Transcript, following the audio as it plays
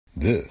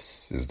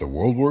This is the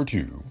World War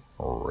II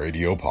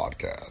Radio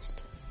Podcast.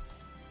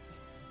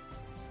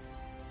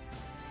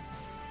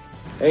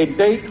 A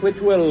date which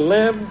will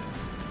live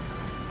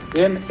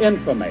in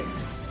infamy.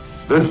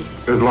 This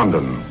is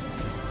London.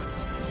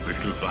 We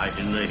shall fight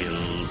in the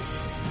hills.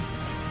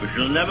 We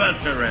shall never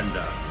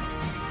surrender.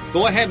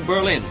 Go ahead,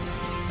 Berlin.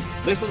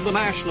 This is the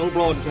National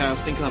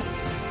Broadcasting Company.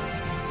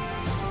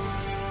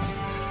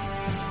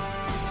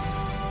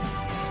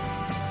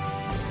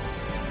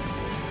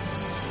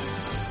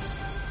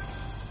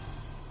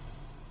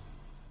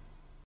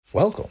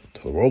 Welcome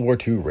to the World War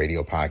II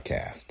Radio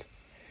Podcast.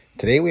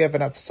 Today we have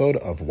an episode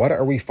of What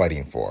Are We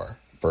Fighting For?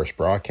 First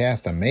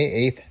broadcast on May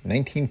 8th,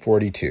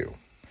 1942.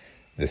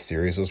 This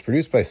series was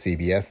produced by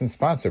CBS and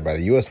sponsored by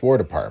the U.S. War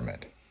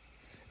Department.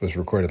 It was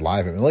recorded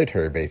live at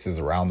military bases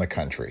around the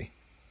country.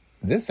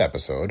 This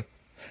episode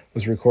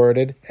was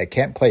recorded at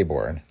Camp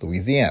Claiborne,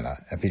 Louisiana,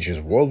 and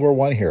features World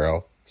War I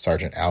hero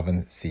Sergeant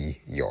Alvin C.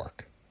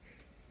 York.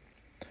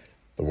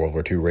 The World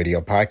War II Radio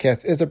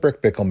Podcast is a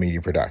Brick Bickle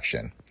media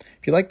production.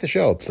 If you like the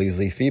show, please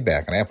leave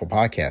feedback on Apple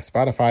Podcasts,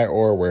 Spotify,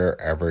 or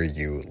wherever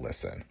you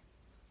listen.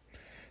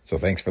 So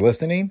thanks for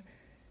listening,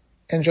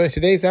 and enjoy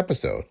today's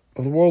episode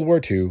of the World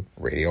War II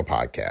Radio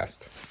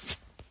Podcast.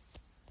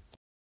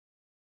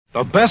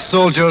 The best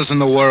soldiers in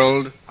the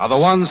world are the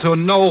ones who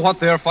know what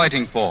they're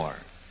fighting for.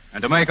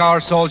 And to make our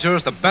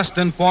soldiers the best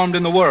informed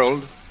in the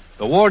world,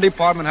 the War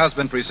Department has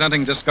been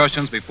presenting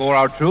discussions before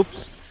our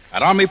troops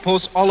at Army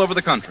posts all over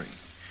the country.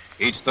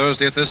 Each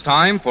Thursday at this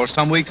time, for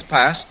some weeks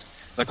past,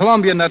 the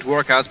Columbia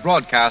Network has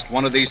broadcast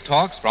one of these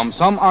talks from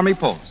some Army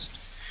post.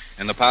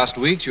 In the past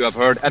weeks, you have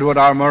heard Edward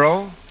R.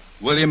 Murrow,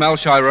 William L.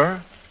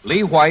 Shirer,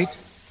 Lee White,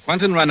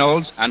 Quentin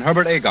Reynolds, and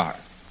Herbert Agard.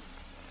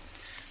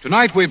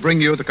 Tonight we bring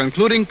you the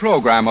concluding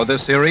program of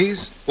this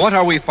series, What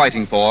Are We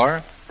Fighting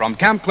For?, from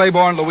Camp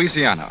Claiborne,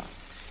 Louisiana.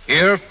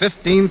 Here,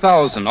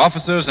 15,000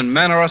 officers and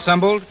men are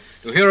assembled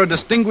to hear a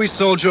distinguished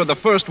soldier of the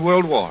First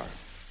World War.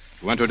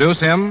 To introduce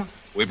him,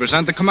 we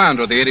present the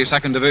commander of the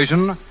 82nd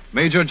Division,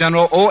 Major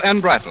General O.N.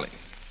 Bradley.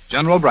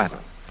 General Bradley.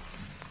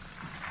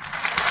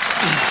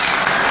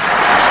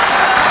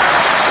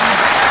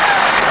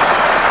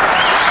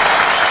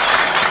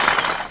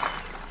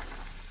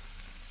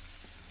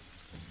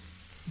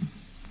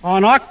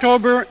 On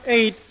October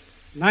 8,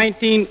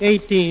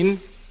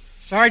 1918,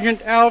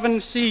 Sergeant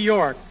Alvin C.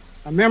 York,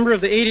 a member of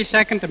the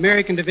 82nd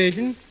American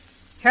Division,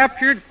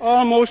 captured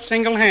almost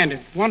single-handed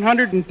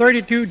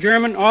 132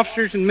 German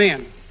officers and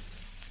men.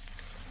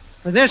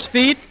 For this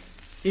feat,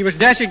 he was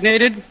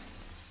designated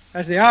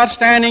as the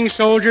outstanding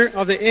soldier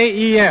of the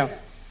AEF.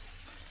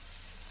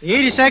 The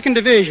 82nd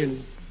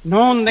Division,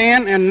 known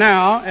then and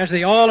now as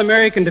the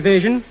All-American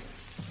Division,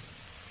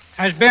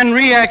 has been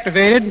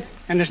reactivated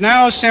and is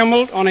now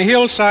assembled on a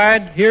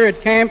hillside here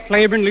at Camp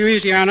Claiborne,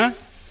 Louisiana.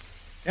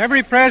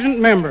 Every present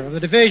member of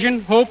the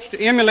division hopes to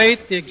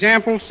emulate the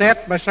example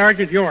set by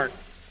Sergeant York.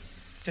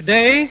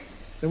 Today,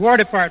 the War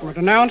Department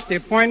announced the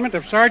appointment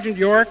of Sergeant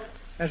York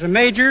as a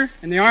major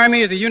in the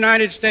Army of the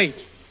United States.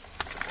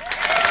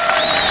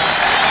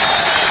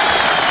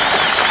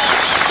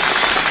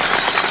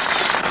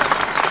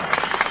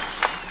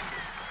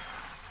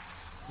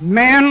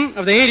 Men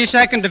of the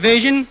 82nd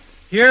Division,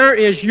 here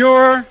is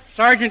your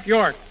Sergeant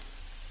York.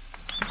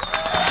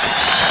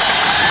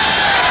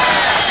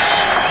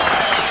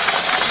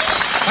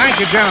 Thank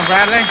you, General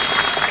Bradley.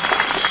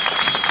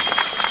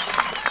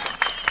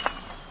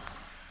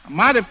 I'm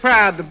mighty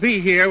proud to be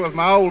here with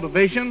my old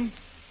division,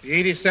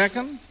 the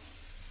 82nd,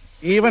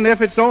 even if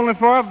it's only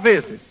for a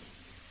visit.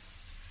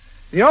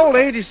 The old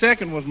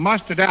 82nd was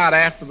mustered out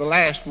after the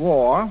last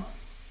war,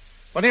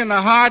 but in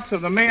the hearts of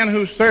the men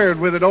who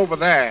served with it over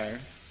there,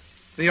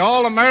 the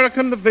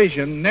All-American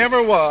Division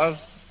never was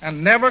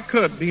and never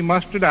could be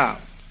mustered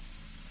out.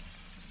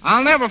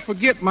 I'll never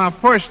forget my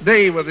first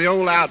day with the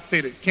old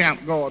outfit at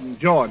Camp Gordon,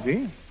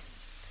 Georgia.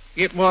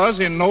 It was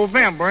in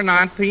November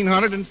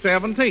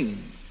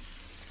 1917.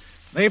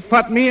 They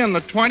put me in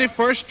the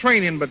 21st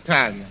Training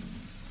Battalion,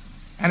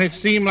 and it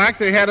seemed like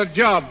they had a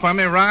job for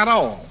me right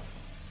off.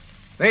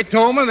 They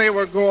told me they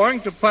were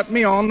going to put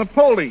me on the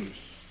police.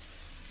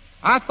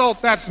 I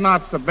thought that's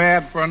not so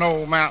bad for an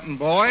old mountain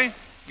boy,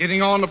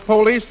 getting on the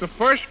police the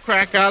first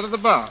crack out of the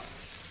box.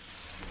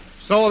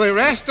 So the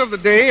rest of the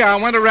day I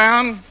went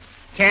around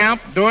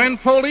camp doing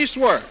police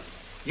work.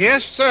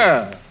 Yes,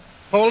 sir,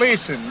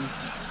 policing.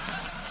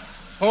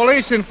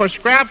 Policing for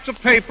scraps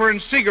of paper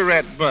and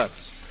cigarette butts.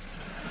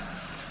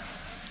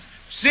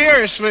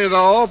 Seriously,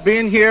 though,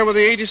 being here with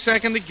the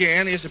 82nd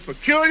again is a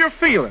peculiar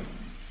feeling.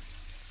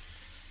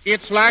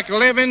 It's like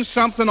living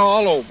something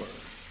all over.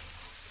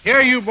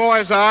 Here you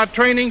boys are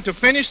training to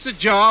finish the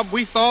job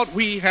we thought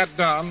we had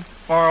done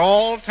for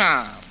all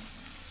time.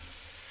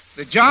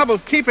 The job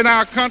of keeping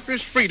our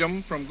country's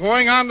freedom from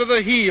going under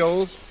the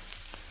heels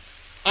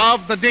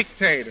of the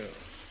dictator.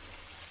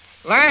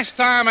 Last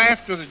time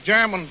after the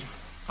Germans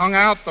hung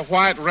out the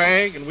white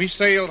rag and we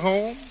sailed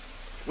home,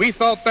 we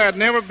thought there'd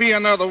never be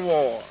another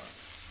war.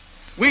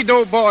 We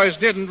doughboys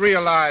didn't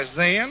realize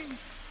then,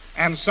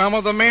 and some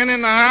of the men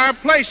in the higher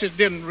places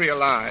didn't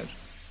realize,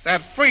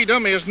 that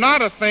freedom is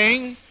not a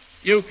thing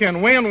you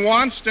can win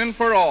once and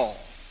for all.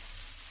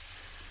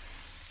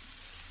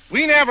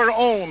 We never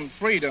owned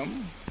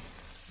freedom.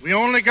 We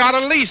only got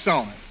a lease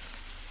on it.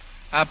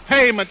 A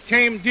payment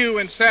came due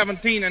in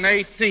 17 and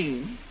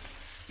 18.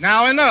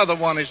 Now another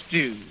one is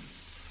due.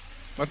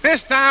 But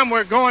this time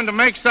we're going to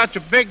make such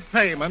a big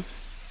payment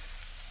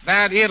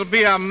that it'll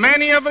be a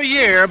many of a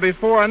year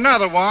before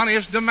another one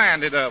is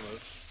demanded of us.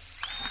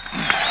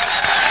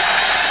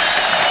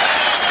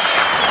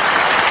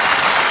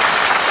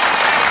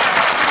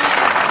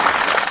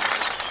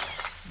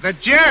 The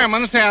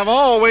Germans have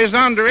always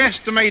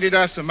underestimated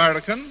us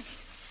Americans.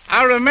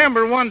 I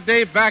remember one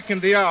day back in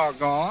the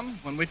Argonne,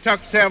 when we took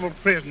several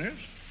prisoners,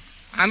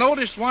 I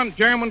noticed one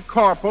German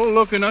corporal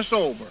looking us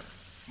over,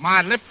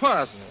 mightily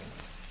puzzled.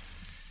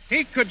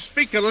 He could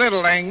speak a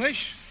little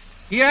English.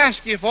 He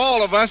asked if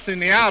all of us in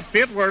the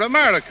outfit were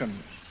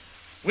Americans.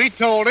 We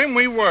told him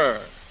we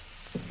were.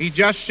 He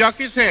just shook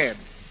his head.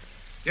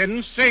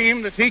 Didn't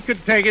seem that he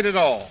could take it at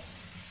all.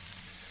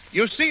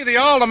 You see, the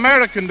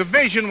All-American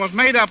Division was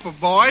made up of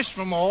boys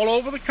from all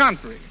over the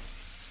country.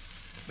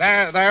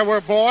 There were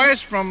boys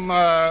from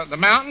the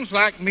mountains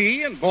like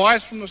me and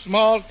boys from the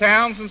small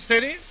towns and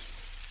cities.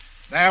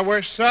 There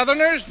were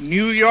Southerners,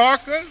 New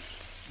Yorkers,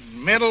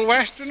 Middle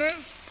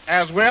Westerners,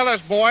 as well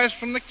as boys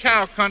from the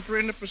cow country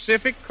and the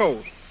Pacific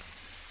coast.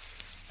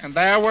 And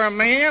there were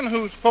men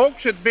whose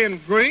folks had been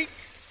Greek,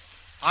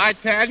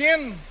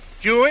 Italian,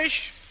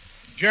 Jewish,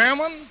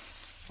 German,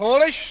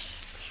 Polish,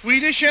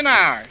 Swedish, and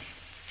Irish.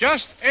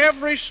 Just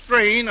every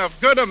strain of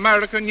good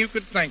American you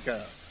could think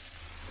of.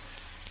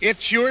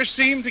 It sure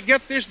seemed to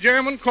get this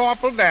German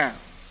corporal down.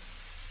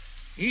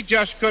 He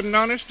just couldn't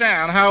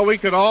understand how we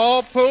could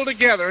all pull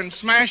together and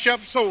smash up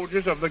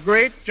soldiers of the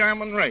great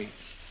German race.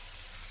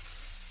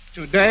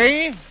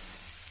 Today,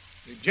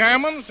 the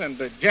Germans and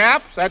the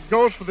Japs, that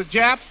goes for the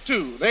Japs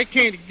too, they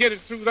can't get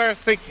it through their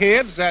thick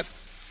heads that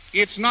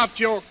it's not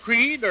your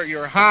creed or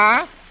your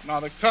height, nor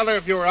the color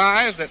of your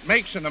eyes that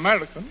makes an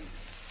American.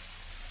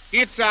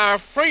 It's our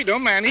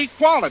freedom and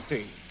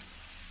equality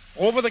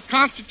over the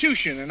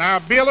Constitution and our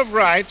Bill of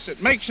Rights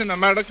that makes an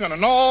American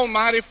an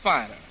almighty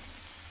fighter.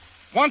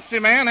 Once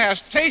a man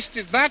has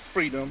tasted that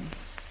freedom,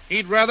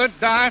 he'd rather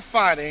die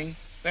fighting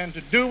than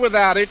to do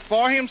without it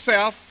for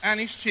himself and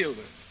his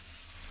children.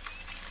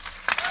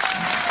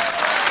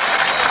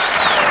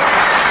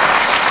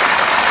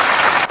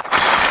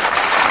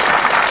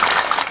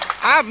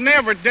 I've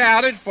never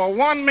doubted for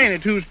 1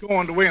 minute who's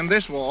going to win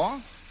this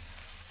war.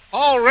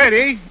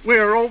 Already,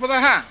 we're over the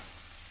hump.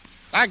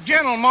 Like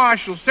General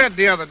Marshall said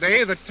the other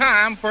day, the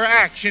time for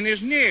action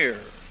is near.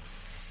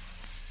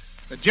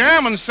 The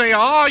Germans say,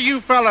 oh,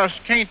 you fellows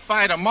can't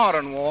fight a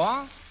modern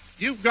war.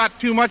 You've got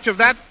too much of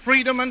that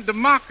freedom and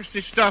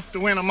democracy stuff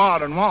to win a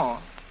modern war.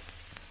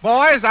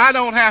 Boys, I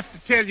don't have to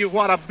tell you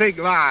what a big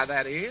lie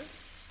that is.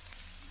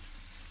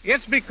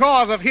 It's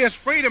because of his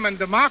freedom and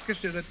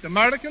democracy that the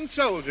American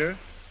soldier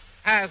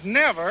has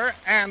never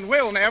and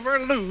will never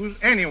lose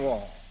any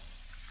war.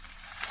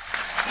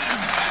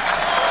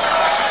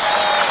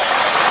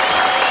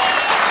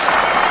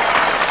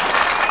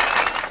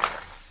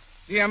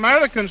 The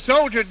American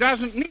soldier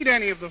doesn't need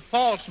any of the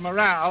false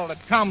morale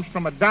that comes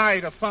from a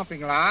diet of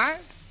pumping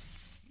lies.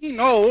 He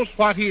knows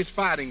what he's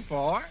fighting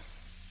for,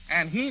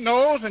 and he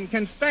knows and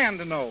can stand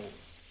to know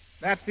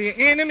that the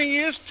enemy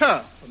is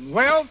tough and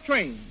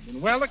well-trained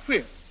and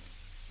well-equipped.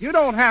 You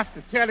don't have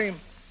to tell him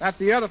that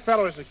the other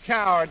fellow is a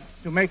coward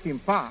to make him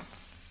fight.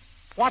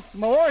 What's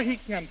more, he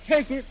can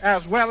take it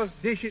as well as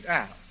dish it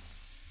out.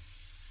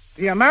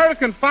 The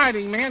American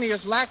fighting man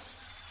is like...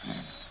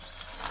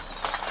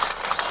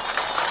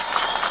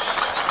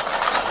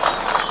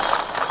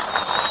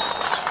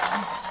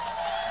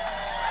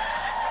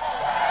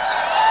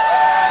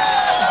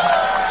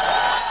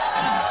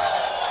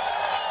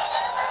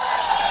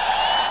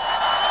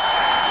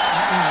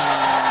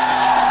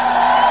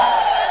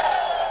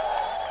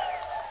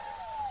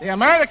 The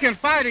American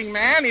fighting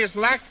man is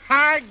like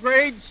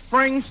high-grade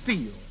spring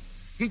steel.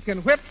 He can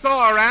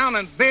whipsaw around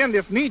and bend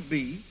if need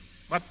be,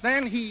 but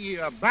then he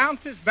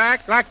bounces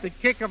back like the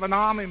kick of an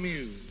army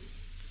mule.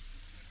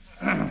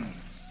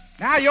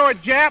 Now, your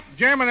Jap,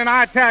 German, and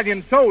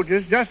Italian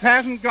soldiers just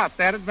hasn't got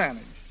that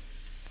advantage.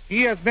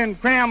 He has been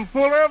crammed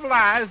fuller of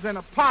lies than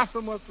a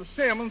possum with the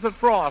Simmons at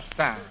frost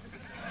time.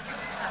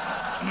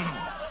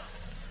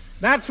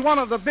 That's one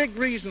of the big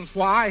reasons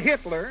why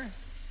Hitler,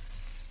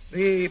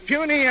 the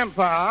puny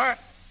empire,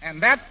 and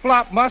that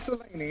flop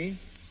Mussolini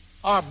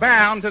are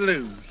bound to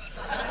lose.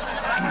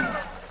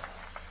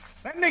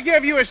 Let me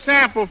give you a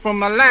sample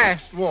from the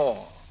last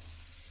war.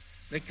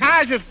 The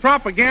Kaiser's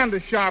propaganda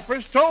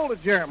sharpers told the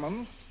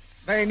Germans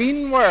they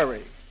needn't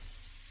worry.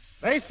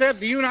 They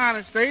said the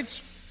United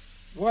States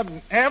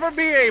wouldn't ever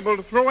be able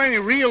to throw any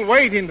real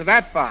weight into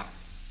that fight.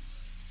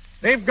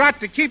 They've got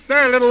to keep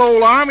their little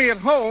old army at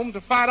home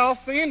to fight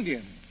off the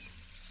Indians.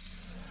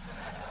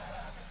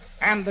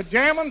 And the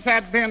Germans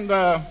had been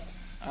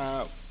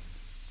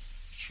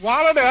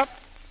swallowed up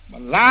by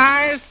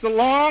lies so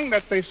long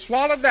that they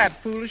swallowed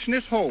that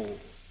foolishness whole.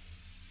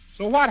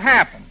 So what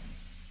happened?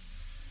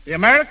 The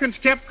Americans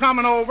kept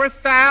coming over,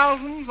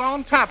 thousands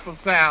on top of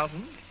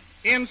thousands,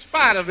 in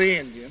spite of the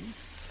Indians,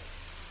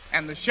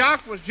 and the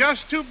shock was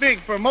just too big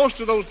for most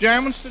of those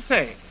Germans to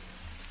take.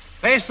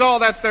 They saw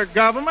that their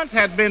government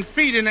had been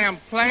feeding them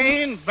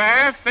plain,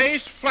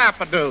 bare-faced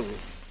flappadoos.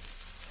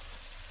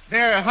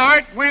 Their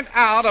heart went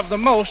out of the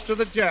most of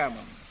the Germans.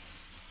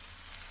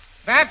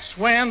 That's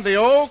when the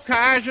old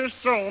Kaiser's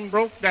throne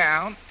broke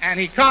down, and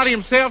he caught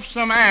himself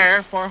some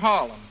air for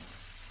Holland.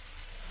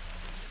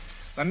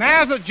 The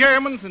Nazi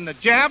Germans and the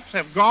Japs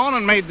have gone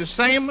and made the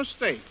same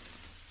mistake.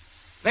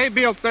 They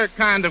built their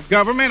kind of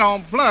government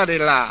on bloody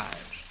lies.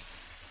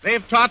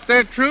 They've taught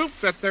their troops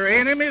that their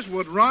enemies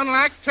would run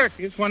like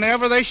turkeys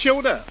whenever they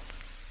showed up.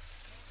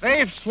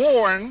 They've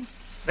sworn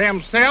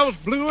themselves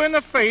blue in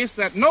the face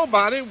that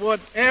nobody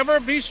would ever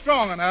be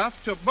strong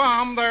enough to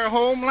bomb their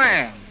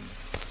homeland.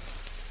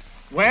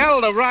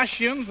 Well, the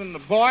Russians and the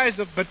boys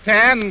of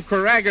Bataan and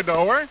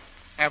Corregidor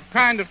have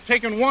kind of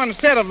taken one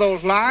set of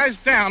those lies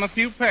down a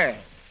few pegs.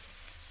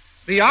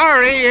 The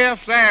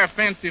RAF's air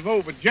offensive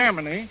over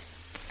Germany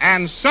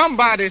and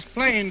somebody's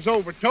planes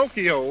over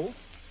Tokyo,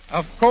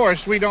 of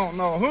course we don't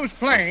know whose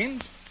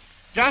planes,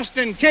 just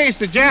in case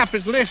the Jap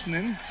is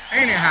listening,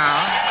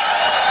 anyhow.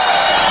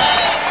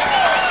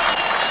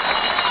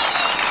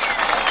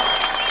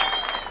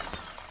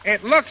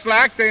 It looks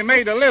like they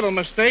made a little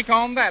mistake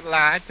on that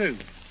lie, too.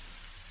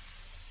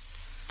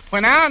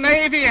 When our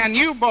Navy and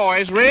you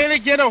boys really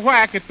get a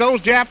whack at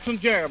those Japs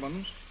and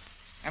Germans,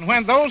 and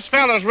when those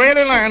fellas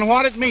really learn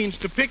what it means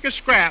to pick a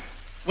scrap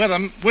with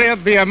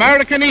the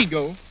American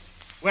Eagle,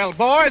 well,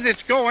 boys,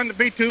 it's going to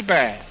be too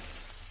bad.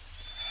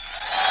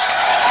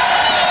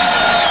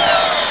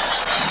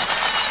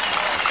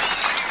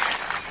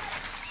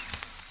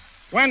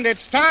 When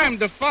it's time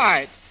to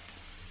fight,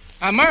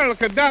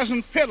 America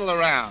doesn't piddle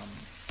around.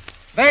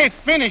 They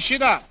finish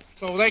it up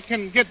so they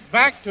can get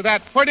back to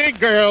that pretty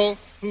girl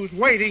who's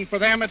waiting for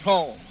them at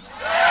home.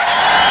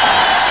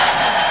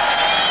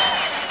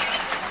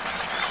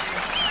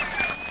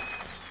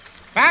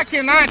 Back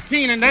in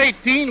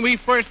 1918,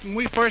 when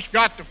we first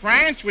got to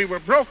France, we were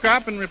broke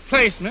up in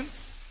replacements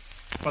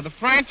for the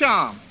French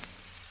Army.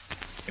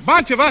 A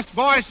bunch of us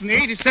boys from the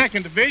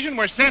 82nd Division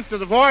were sent to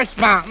the Voice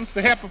Mountains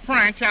to help a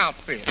French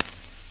outfit.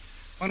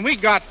 When we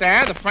got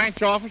there, the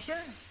French officer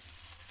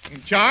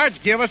in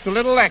charge gave us a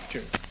little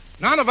lecture.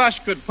 None of us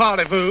could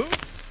parlez-vous,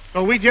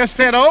 so we just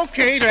said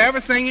okay to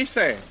everything he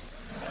said.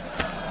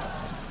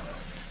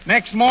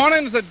 Next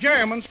morning, the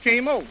Germans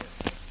came over.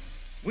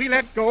 We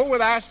let go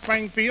with our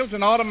Springfields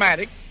and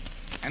automatics,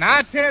 and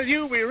I tell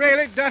you, we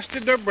really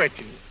dusted their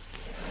britches.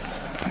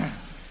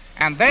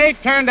 And they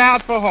turned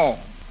out for home.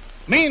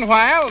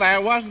 Meanwhile,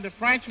 there wasn't a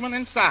Frenchman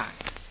in sight.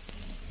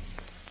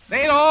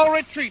 They'd all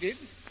retreated.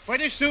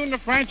 Pretty soon the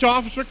French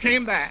officer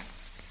came back.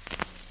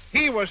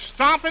 He was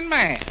stomping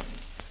mad.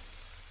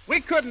 We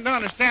couldn't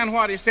understand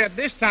what he said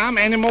this time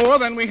any more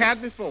than we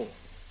had before.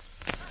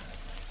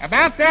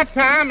 About that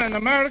time, an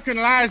American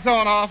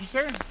liaison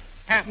officer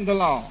happened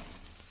along.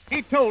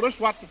 He told us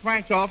what the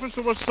French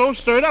officer was so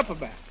stirred up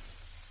about.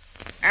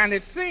 And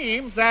it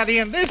seems that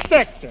in this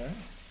sector,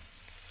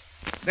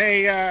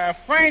 the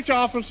French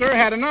officer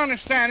had an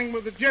understanding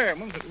with the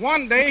Germans that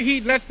one day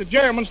he'd let the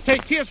Germans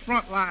take his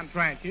front-line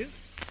trenches,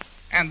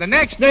 and the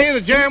next day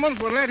the Germans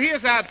would let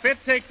his outfit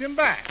take them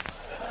back.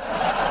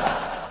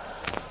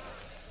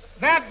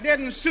 That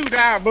didn't suit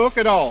our book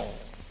at all.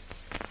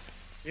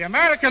 The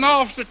American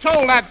officer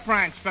told that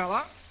French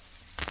fella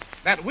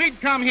that we'd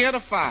come here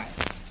to fight.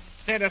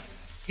 Said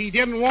if he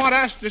didn't want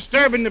us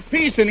disturbing the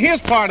peace in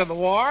his part of the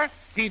war,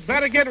 he'd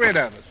better get rid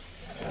of us.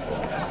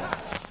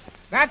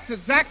 That's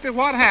exactly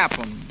what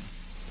happened.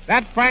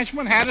 That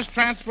Frenchman had us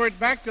transferred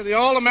back to the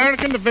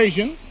All-American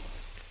Division,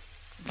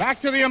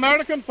 back to the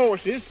American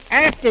forces.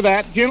 After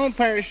that, General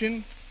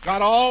Pershing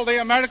got all the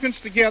Americans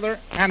together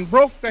and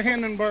broke the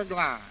Hindenburg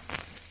Line.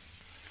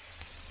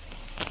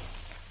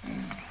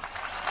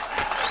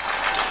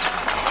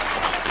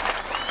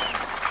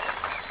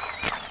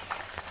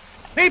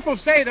 People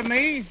say to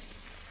me,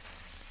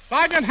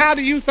 Sergeant, how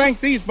do you think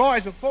these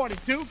boys of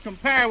 42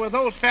 compare with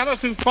those fellows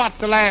who fought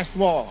the last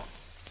war?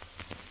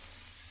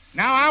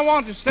 Now, I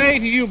want to say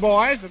to you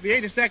boys of the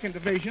 82nd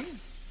Division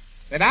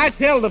that I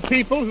tell the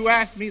people who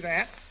ask me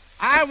that,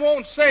 I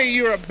won't say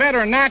you're a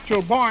better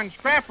natural-born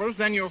scrappers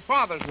than your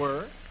fathers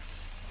were.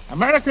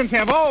 Americans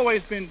have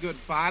always been good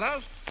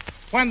fighters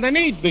when they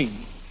need be.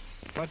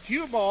 But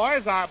you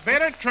boys are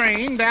better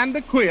trained and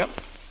equipped.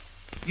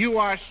 You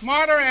are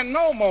smarter and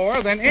no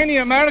more than any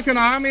American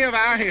army of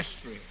our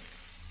history.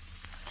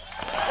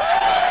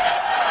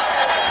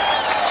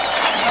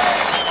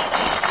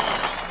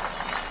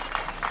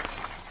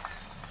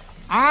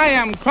 I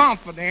am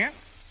confident,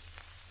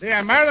 the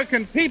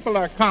American people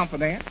are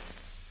confident,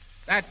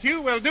 that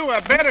you will do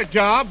a better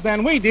job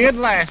than we did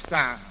last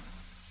time.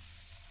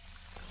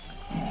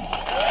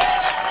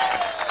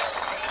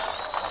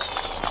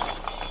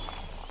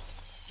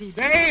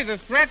 Today, the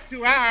threat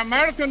to our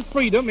American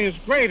freedom is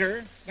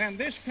greater than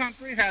this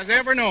country has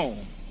ever known.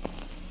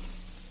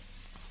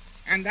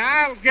 And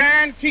I'll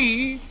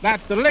guarantee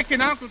that the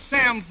licking Uncle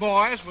Sam's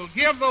boys will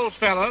give those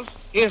fellas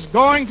is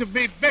going to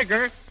be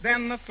bigger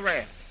than the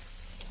threat.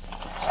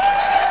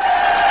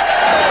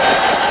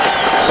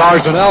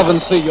 Sergeant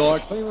Alvin C.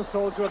 York, famous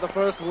soldier of the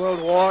First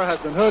World War, has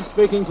been heard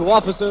speaking to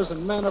officers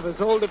and men of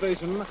his old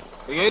division,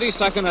 the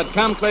 82nd at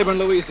Camp Claiborne,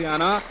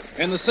 Louisiana,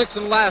 in the sixth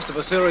and last of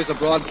a series of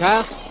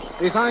broadcasts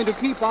designed to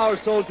keep our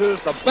soldiers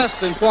the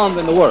best informed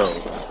in the world.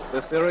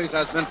 This series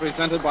has been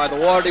presented by the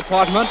War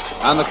Department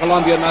and the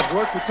Columbia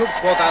Network to troops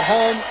both at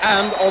home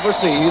and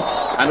overseas,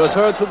 and was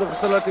heard through the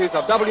facilities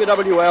of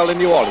WWL in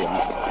New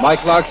Orleans.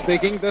 Mike Clark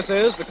speaking. This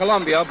is the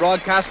Columbia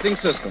Broadcasting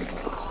System.